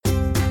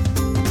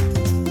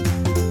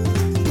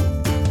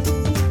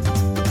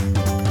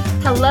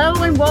Hello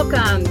and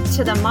welcome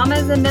to the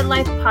Mamas in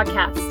Midlife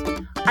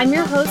podcast. I'm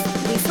your host,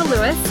 Lisa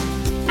Lewis,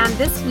 and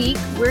this week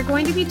we're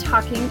going to be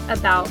talking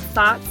about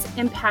thoughts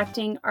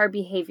impacting our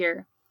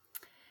behavior.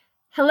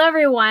 Hello,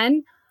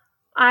 everyone.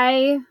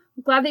 I'm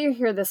glad that you're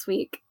here this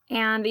week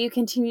and that you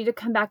continue to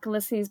come back and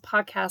listen to these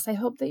podcasts. I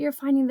hope that you're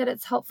finding that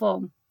it's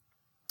helpful.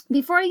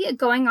 Before I get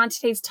going on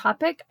today's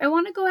topic, I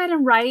want to go ahead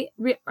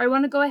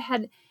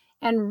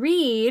and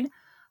read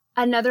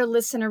another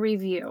listener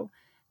review.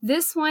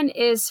 This one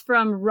is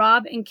from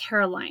Rob and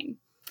Caroline.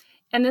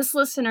 And this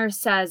listener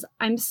says,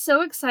 I'm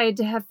so excited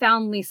to have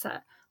found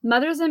Lisa.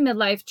 Mothers in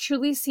Midlife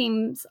truly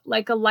seems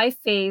like a life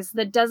phase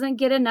that doesn't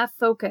get enough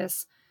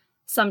focus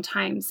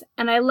sometimes.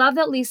 And I love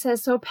that Lisa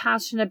is so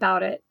passionate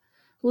about it.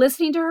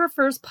 Listening to her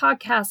first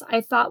podcast, I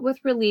thought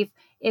with relief,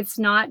 it's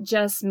not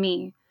just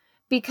me.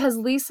 Because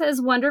Lisa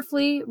is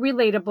wonderfully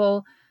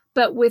relatable,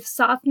 but with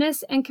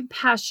softness and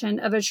compassion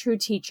of a true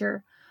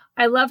teacher.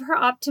 I love her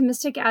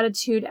optimistic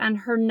attitude and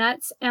her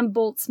nuts and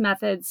bolts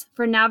methods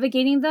for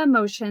navigating the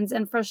emotions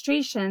and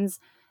frustrations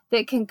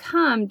that can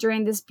come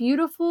during this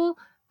beautiful,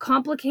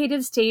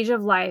 complicated stage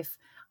of life.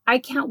 I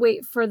can't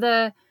wait for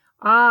the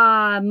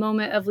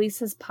moment of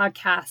Lisa's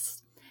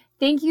podcast.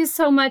 Thank you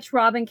so much,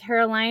 Rob and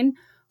Caroline,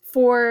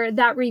 for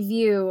that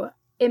review.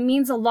 It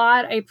means a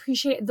lot. I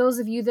appreciate those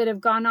of you that have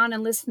gone on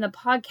and listened to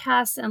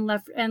podcasts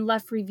and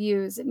left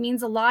reviews. It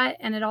means a lot,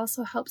 and it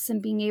also helps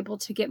in being able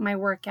to get my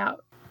work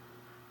out.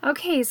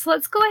 Okay, so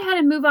let's go ahead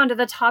and move on to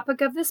the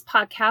topic of this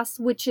podcast,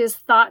 which is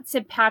thoughts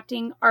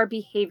impacting our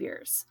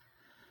behaviors.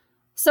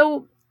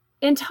 So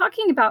in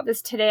talking about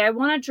this today, I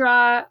want to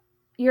draw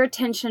your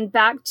attention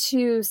back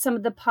to some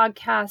of the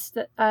podcasts,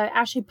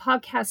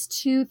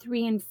 podcasts 2,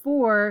 3, and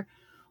 4,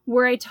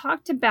 where I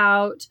talked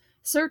about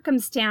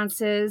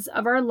circumstances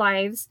of our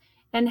lives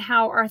and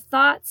how our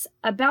thoughts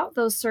about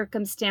those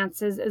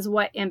circumstances is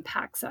what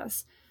impacts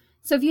us.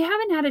 So if you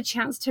haven't had a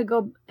chance to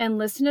go and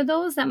listen to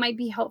those, that might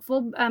be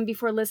helpful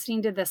before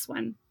listening to this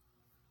one.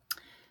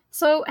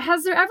 So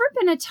has there ever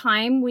been a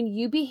time when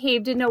you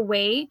behaved in a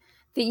way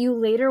that you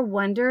later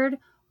wondered,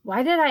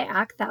 why did I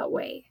act that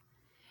way?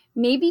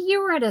 Maybe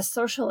you were at a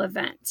social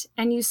event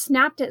and you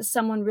snapped at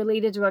someone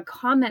related to a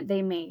comment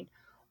they made.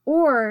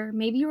 Or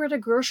maybe you were at a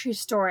grocery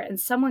store and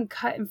someone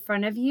cut in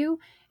front of you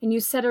and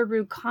you said a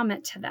rude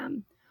comment to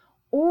them.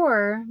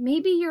 Or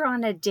maybe you're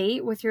on a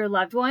date with your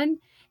loved one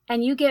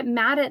and you get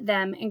mad at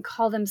them and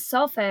call them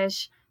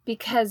selfish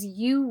because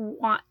you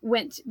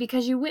went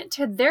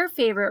to their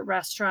favorite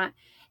restaurant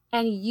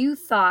and you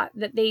thought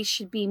that they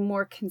should be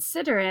more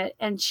considerate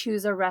and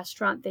choose a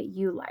restaurant that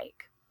you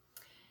like.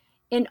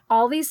 In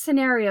all these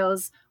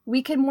scenarios,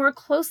 we can more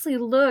closely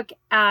look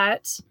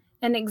at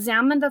and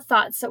examine the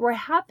thoughts that were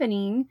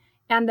happening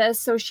and the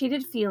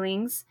associated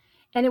feelings,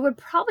 and it would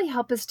probably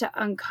help us to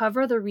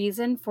uncover the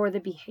reason for the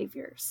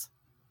behaviors.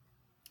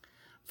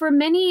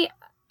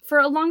 For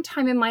a long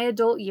time in my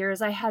adult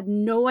years, I had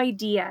no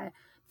idea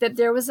that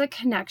there was a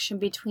connection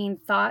between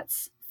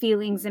thoughts,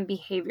 feelings, and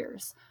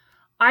behaviors.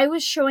 I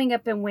was showing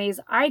up in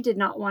ways I did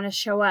not want to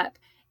show up,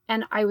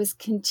 and I was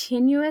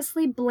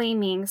continuously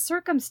blaming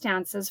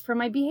circumstances for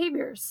my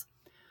behaviors.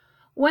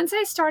 Once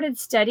I started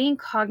studying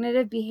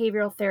cognitive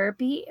behavioral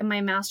therapy in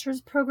my master's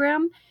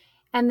program,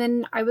 and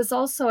then I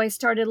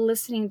started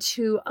listening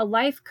to a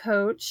life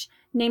coach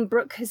named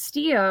Brooke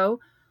Castillo,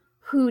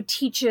 who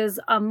teaches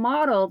a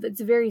model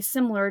that's very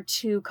similar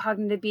to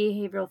cognitive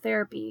behavioral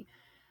therapy.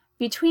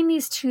 Between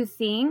these two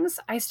things,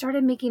 I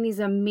started making these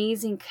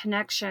amazing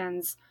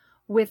connections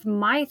with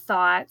my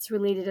thoughts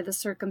related to the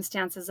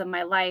circumstances of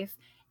my life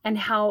and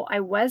how I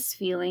was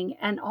feeling,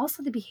 and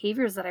also the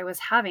behaviors that I was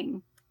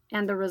having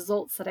and the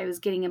results that I was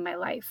getting in my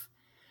life.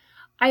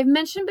 I've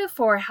mentioned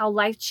before how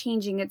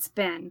life-changing it's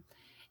been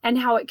and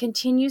how it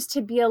continues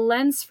to be a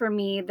lens for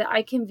me that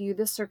I can view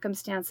the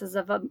circumstances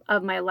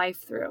of my life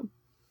through.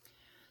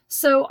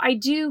 So I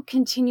do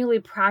continually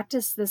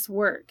practice this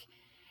work.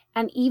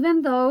 And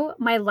even though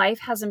my life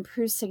has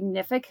improved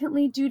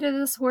significantly due to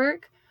this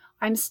work,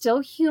 I'm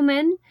still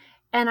human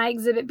and I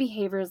exhibit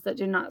behaviors that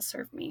do not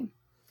serve me.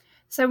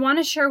 So I want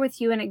to share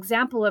with you an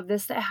example of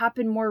this that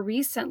happened more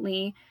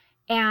recently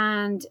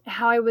and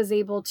how I was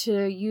able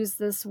to use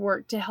this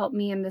work to help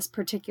me in this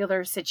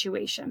particular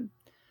situation.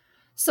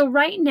 So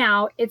right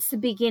now, it's the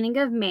beginning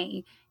of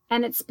May,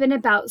 and it's been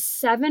about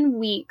 7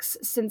 weeks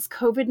since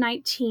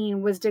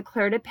COVID-19 was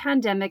declared a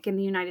pandemic in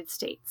the United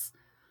States.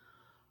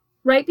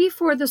 Right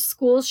before the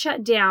schools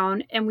shut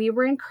down and we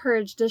were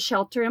encouraged to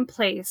shelter in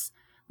place,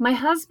 my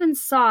husband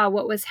saw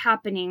what was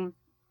happening,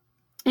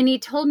 and he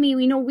told me,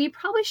 we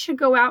probably should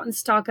go out and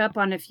stock up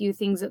on a few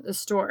things at the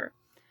store.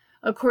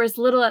 Of course,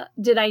 little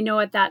did I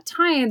know at that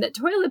time that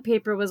toilet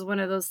paper was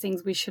one of those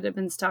things we should have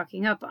been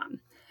stocking up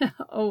on.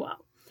 Oh,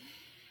 well.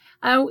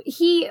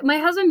 My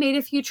husband made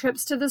a few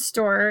trips to the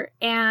store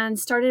and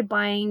started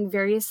buying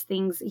various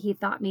things that he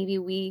thought maybe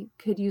we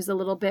could use a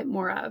little bit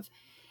more of.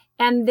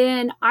 And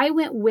then I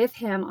went with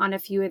him on a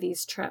few of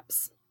these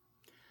trips.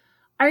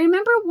 I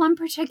remember one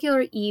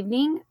particular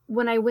evening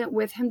when I went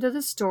with him to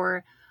the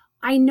store,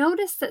 I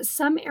noticed that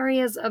some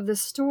areas of the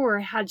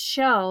store had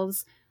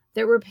shelves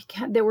that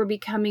were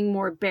becoming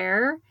more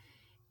bare,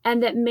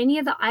 and that many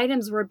of the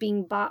items were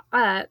being bought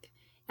up,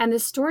 and the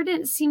store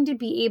didn't seem to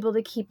be able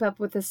to keep up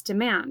with this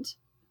demand.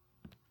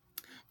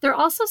 There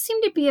also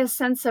seemed to be a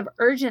sense of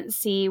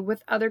urgency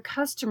with other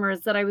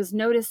customers that I was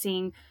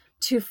noticing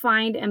to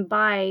find and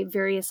buy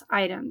various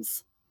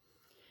items.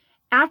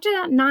 After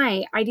that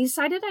night, I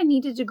decided I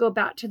needed to go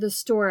back to the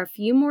store a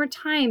few more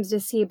times to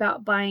see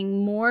about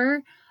buying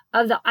more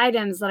of the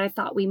items that I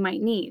thought we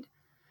might need.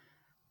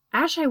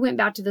 Actually, I went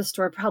back to the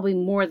store probably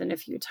more than a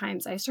few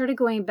times. I started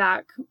going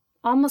back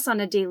almost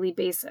on a daily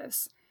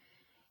basis.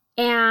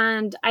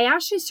 And I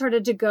actually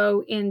started to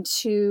go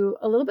into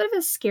a little bit of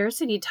a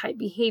scarcity type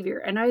behavior.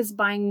 And I was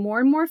buying more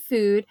and more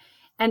food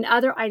and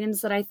other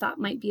items that I thought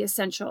might be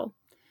essential.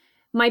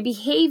 My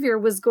behavior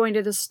was going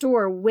to the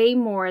store way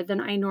more than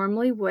I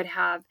normally would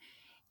have.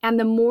 And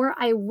the more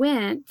I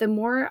went, the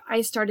more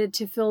I started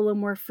to feel a little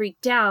more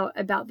freaked out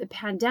about the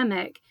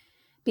pandemic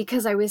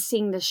because I was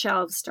seeing the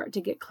shelves start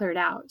to get cleared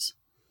out.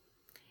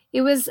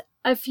 It was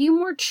a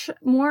few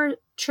more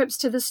trips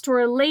to the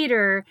store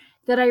later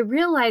that I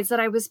realized that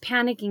I was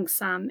panicking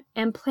some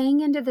and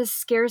playing into the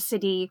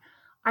scarcity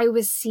I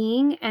was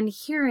seeing and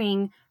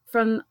hearing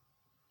from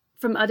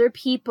other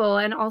people,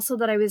 and also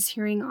that I was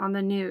hearing on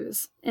the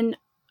news. And,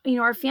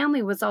 our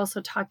family was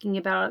also talking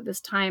about at this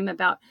time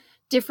about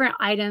different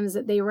items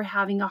that they were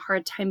having a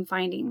hard time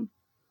finding.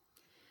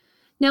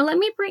 Now, let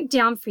me break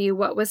down for you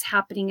what was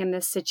happening in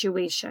this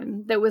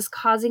situation that was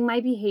causing my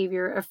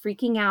behavior of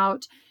freaking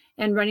out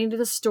and running to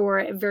the store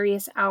at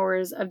various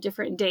hours of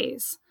different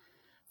days.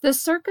 The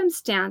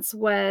circumstance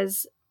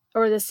was,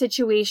 or the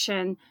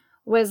situation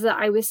was, that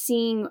I was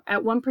seeing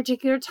at one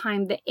particular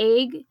time the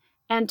egg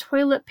and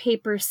toilet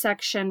paper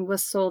section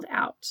was sold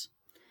out.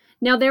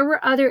 Now, there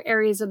were other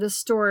areas of the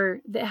store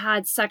that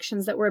had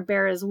sections that were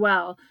bare as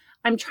well.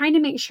 I'm trying to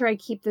make sure I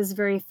keep this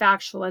very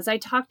factual. As I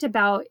talked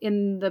about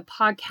in the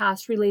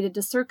podcast related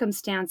to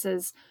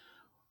circumstances,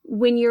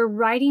 when you're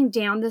writing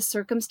down the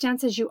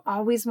circumstances, you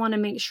always want to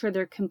make sure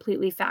they're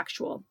completely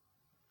factual.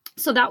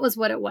 So that was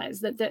what it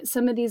was, that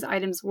some of these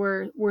items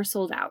were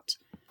sold out.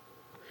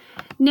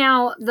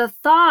 Now, the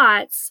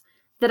thoughts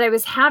that I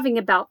was having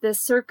about this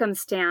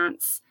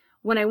circumstance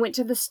when I went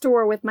to the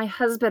store with my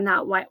husband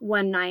that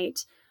one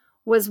night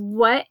was,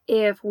 what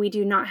if we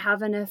do not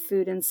have enough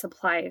food and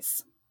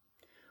supplies?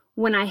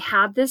 When I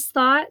had this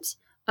thought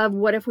of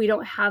what if we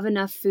don't have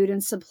enough food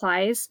and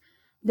supplies,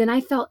 then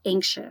I felt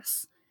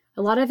anxious,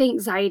 a lot of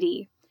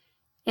anxiety.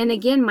 And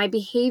again, my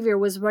behavior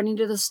was running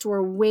to the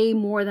store way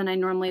more than I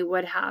normally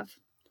would have.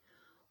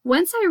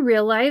 Once I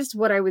realized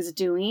what I was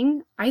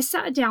doing, I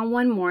sat down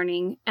one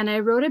morning and I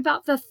wrote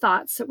about the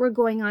thoughts that were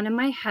going on in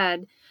my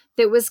head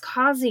that was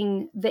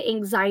causing the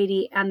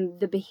anxiety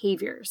and the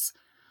behaviors.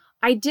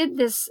 I did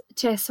this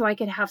so I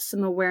could have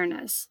some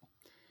awareness.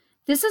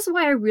 This is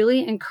why I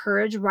really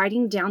encourage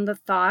writing down the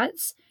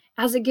thoughts,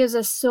 as it gives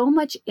us so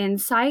much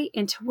insight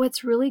into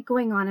what's really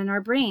going on in our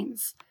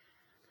brains.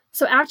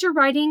 So after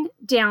writing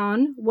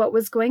down what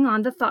was going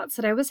on, the thoughts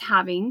that I was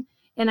having,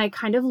 and I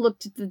kind of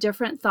looked at the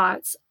different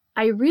thoughts,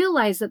 I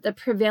realized that the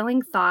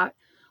prevailing thought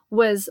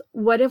was,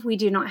 what if we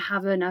do not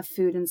have enough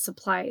food and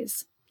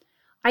supplies?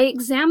 I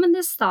examined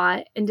this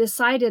thought and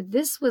decided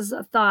this was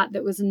a thought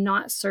that was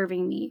not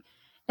serving me.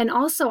 And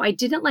also, I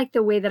didn't like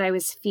the way that I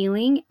was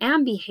feeling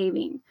and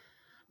behaving.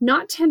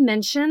 Not to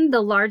mention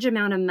the large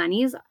amount of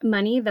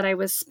money that I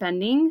was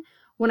spending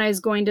when I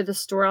was going to the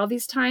store all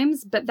these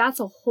times, but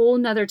that's a whole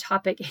nother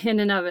topic in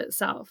and of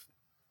itself.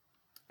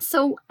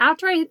 So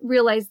after I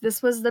realized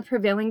this was the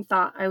prevailing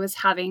thought I was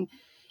having,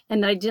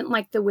 and that I didn't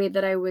like the way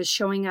that I was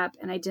showing up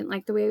and I didn't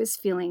like the way I was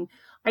feeling,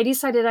 I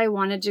decided I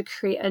wanted to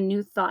create a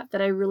new thought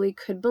that I really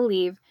could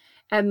believe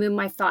and move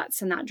my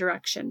thoughts in that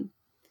direction.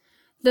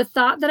 The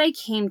thought that I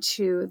came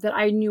to that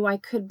I knew I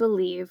could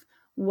believe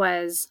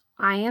was,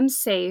 I am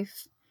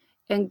safe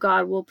and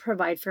God will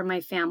provide for my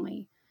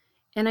family.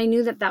 And I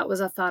knew that that was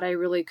a thought I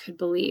really could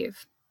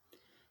believe.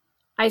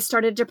 I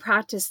started to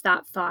practice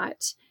that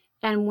thought.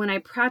 And when I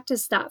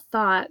practiced that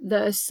thought,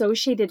 the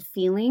associated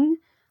feeling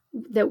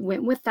that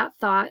went with that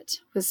thought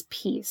was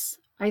peace.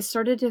 I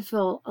started to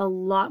feel a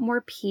lot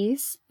more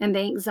peace, and the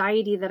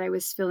anxiety that I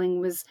was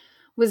feeling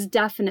was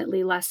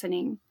definitely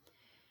lessening.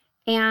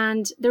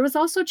 And there was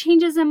also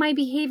changes in my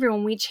behavior.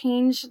 When we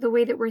change the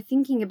way that we're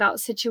thinking about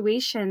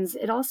situations,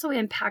 it also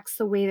impacts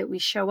the way that we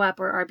show up,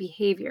 or our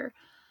behavior.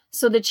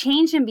 So the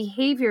change in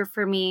behavior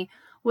for me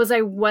was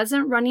I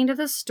wasn't running to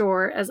the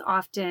store as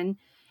often,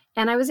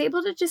 and I was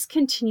able to just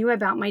continue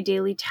about my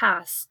daily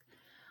tasks.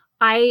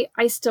 I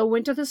still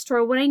went to the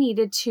store when I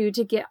needed to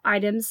get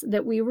items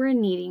that we were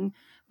needing,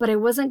 but I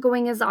wasn't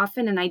going as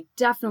often, and I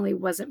definitely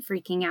wasn't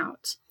freaking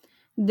out.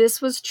 This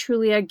was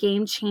truly a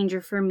game changer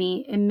for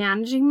me in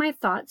managing my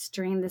thoughts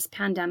during this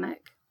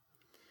pandemic.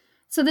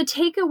 So the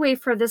takeaway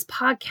for this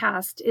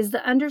podcast is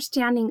the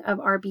understanding of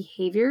our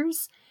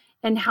behaviors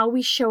and how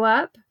we show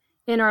up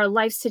in our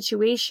life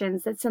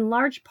situations that's in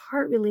large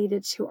part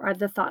related to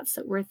the thoughts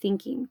that we're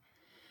thinking.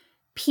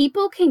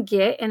 People can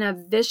get in a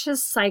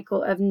vicious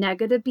cycle of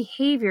negative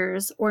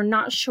behaviors or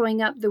not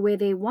showing up the way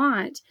they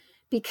want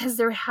because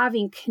they're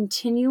having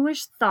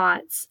continuous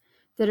thoughts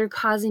that are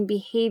causing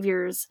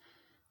behaviors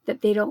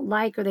that they don't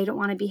like or they don't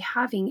want to be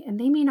having, and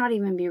they may not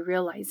even be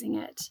realizing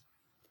it.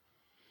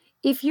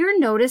 If you're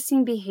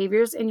noticing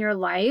behaviors in your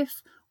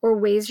life or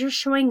ways you're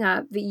showing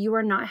up that you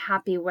are not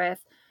happy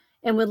with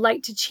and would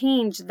like to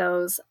change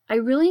those, I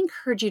really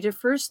encourage you to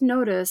first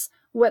notice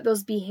what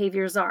those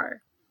behaviors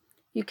are.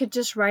 You could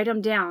just write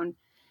them down.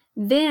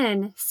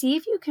 Then see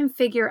if you can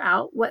figure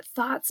out what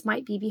thoughts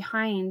might be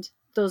behind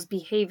those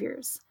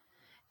behaviors.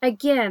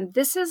 Again,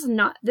 this is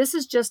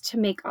just to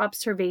make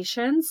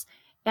observations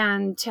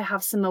and to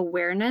have some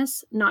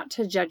awareness, not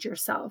to judge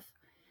yourself.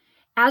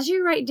 As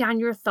you write down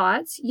your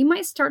thoughts, you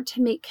might start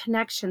to make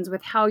connections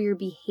with how you're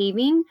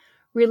behaving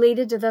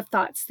related to the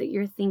thoughts that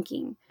you're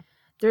thinking.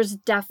 There's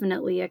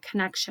definitely a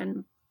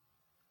connection.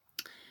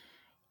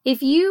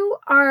 If you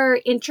are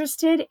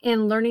interested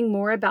in learning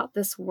more about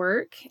this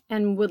work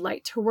and would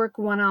like to work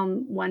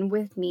one-on-one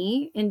with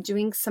me in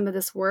doing some of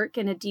this work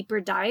in a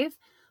deeper dive,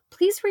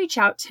 please reach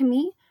out to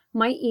me.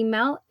 My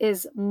email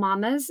is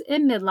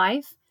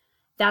mamasinmidlife.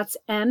 That's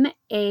MAMAS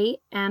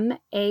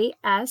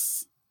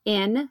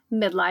in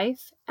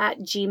midlife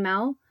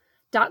 @gmail.com,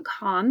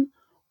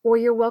 or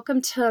you're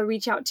welcome to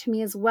reach out to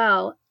me as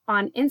well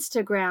on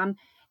Instagram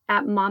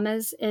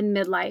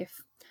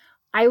 @mamasinmidlife.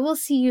 I will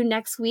see you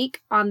next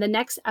week on the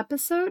next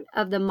episode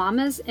of the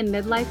Mamas in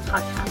Midlife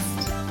podcast.